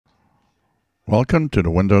Welcome to the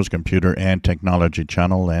Windows Computer and Technology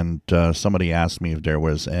channel, and somebody asked me if there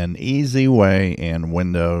was an easy way in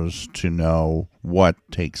Windows to know what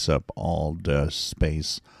takes up all the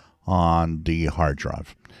space on the hard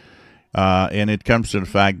drive. And it comes to the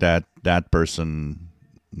fact that that person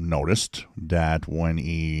noticed that when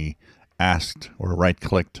he asked or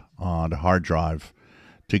right-clicked on the hard drive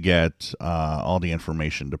to get all the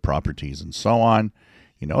information, the properties, and so on,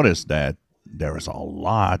 he noticed that there is a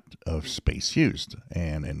lot of space used.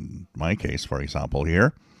 And in my case, for example,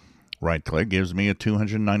 here, right click gives me a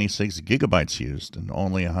 296 gigabytes used and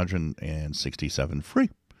only 167 free.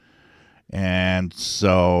 And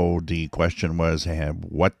so the question was,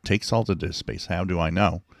 what takes all the disk space? How do I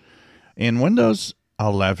know? In Windows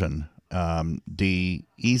 11, the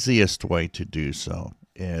easiest way to do so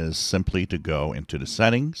is simply to go into the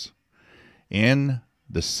settings, in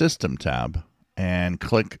the System tab, and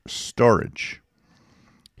click Storage.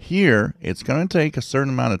 Here, it's going to take a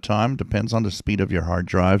certain amount of time, depends on the speed of your hard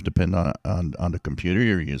drive, depends on the computer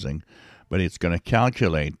you're using, but it's going to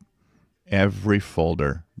calculate every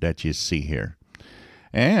folder that you see here.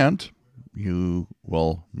 And you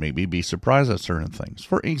will maybe be surprised at certain things.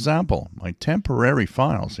 For example, my temporary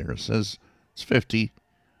files here says it's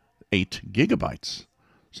 58 gigabytes.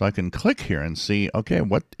 So I can click here and see, okay,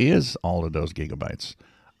 what is all of those gigabytes?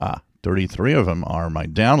 33 of them are my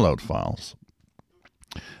download files.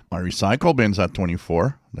 My recycle bin's at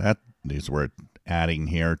 24. These we're adding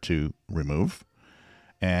here to remove.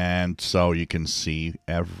 And so you can see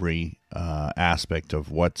every aspect of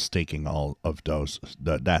what's taking all of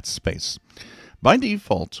that space. By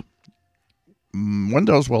default,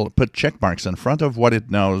 Windows will put check marks in front of what it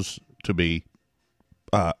knows to be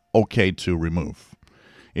okay to remove.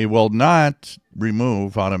 It will not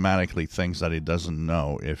remove automatically things that it doesn't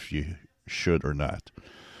know if you should or not.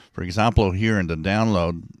 For example, here in the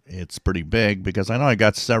download, it's pretty big because I know I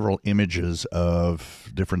got several images of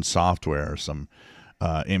different software, some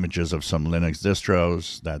images of some Linux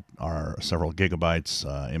distros that are several gigabytes,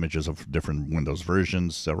 images of different Windows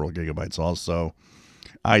versions, several gigabytes also.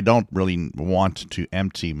 I don't really want to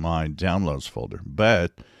empty my downloads folder,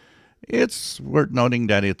 but it's worth noting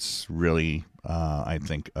that it's really I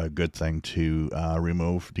think a good thing to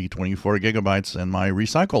remove the 24 gigabytes in my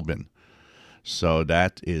recycle bin. So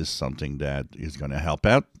that is something that is going to help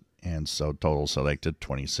out. And so total selected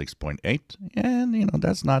 26.8, and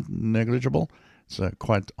that's not negligible. It's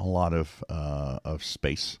quite a lot of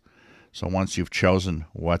space. So once you've chosen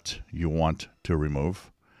what you want to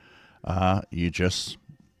remove, you just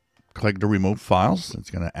click the remove files.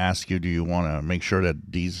 It's going to ask you, do you want to make sure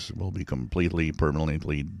that these will be completely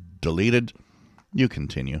permanently deleted? You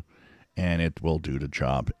continue, and it will do the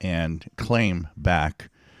job and claim back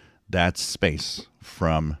that space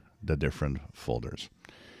from the different folders.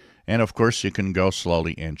 And of course, you can go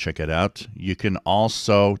slowly and check it out. You can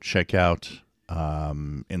also check out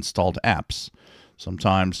installed apps.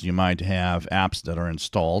 Sometimes you might have apps that are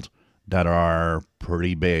installed that are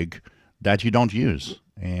pretty big that you don't use.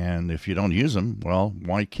 And if you don't use them, well,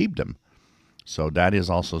 why keep them? So that is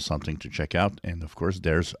also something to check out. And of course,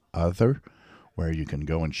 there's other where you can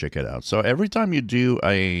go and check it out. So every time you do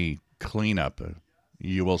a cleanup,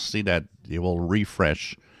 you will see that it will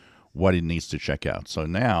refresh what it needs to check out. So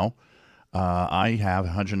now I have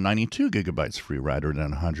 192 gigabytes free rather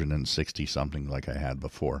than 160 something like I had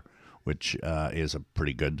before, which is a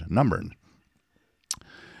pretty good number.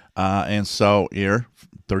 And so here,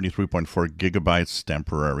 33.4 gigabytes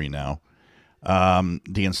temporary now.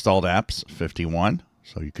 The installed apps, 51.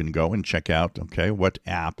 So you can go and check out, okay, what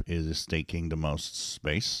app is taking the most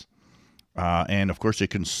space. And of course, you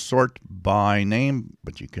can sort by name,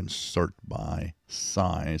 but you can sort by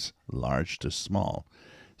size, large to small.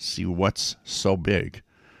 See what's so big.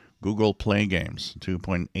 Google Play Games,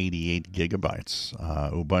 2.88 gigabytes.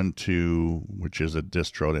 Ubuntu, which is a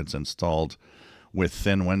distro that's installed with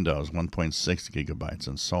thin Windows, 1.6 gigabytes,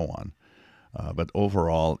 and so on. But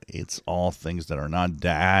overall, it's all things that are not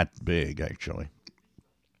that big, actually.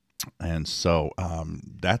 And so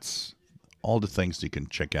that's all the things you can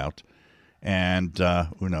check out. And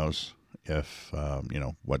who knows if,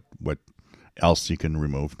 what else you can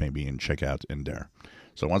remove maybe and check out in there.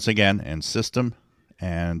 So once again, in System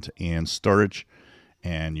and in Storage,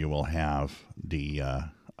 and you will have the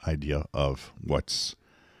idea of what's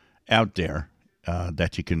out there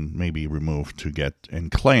that you can maybe remove to get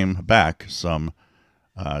and claim back some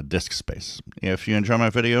disk space. If you enjoy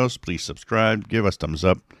my videos, please subscribe, give us thumbs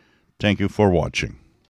up. Thank you for watching.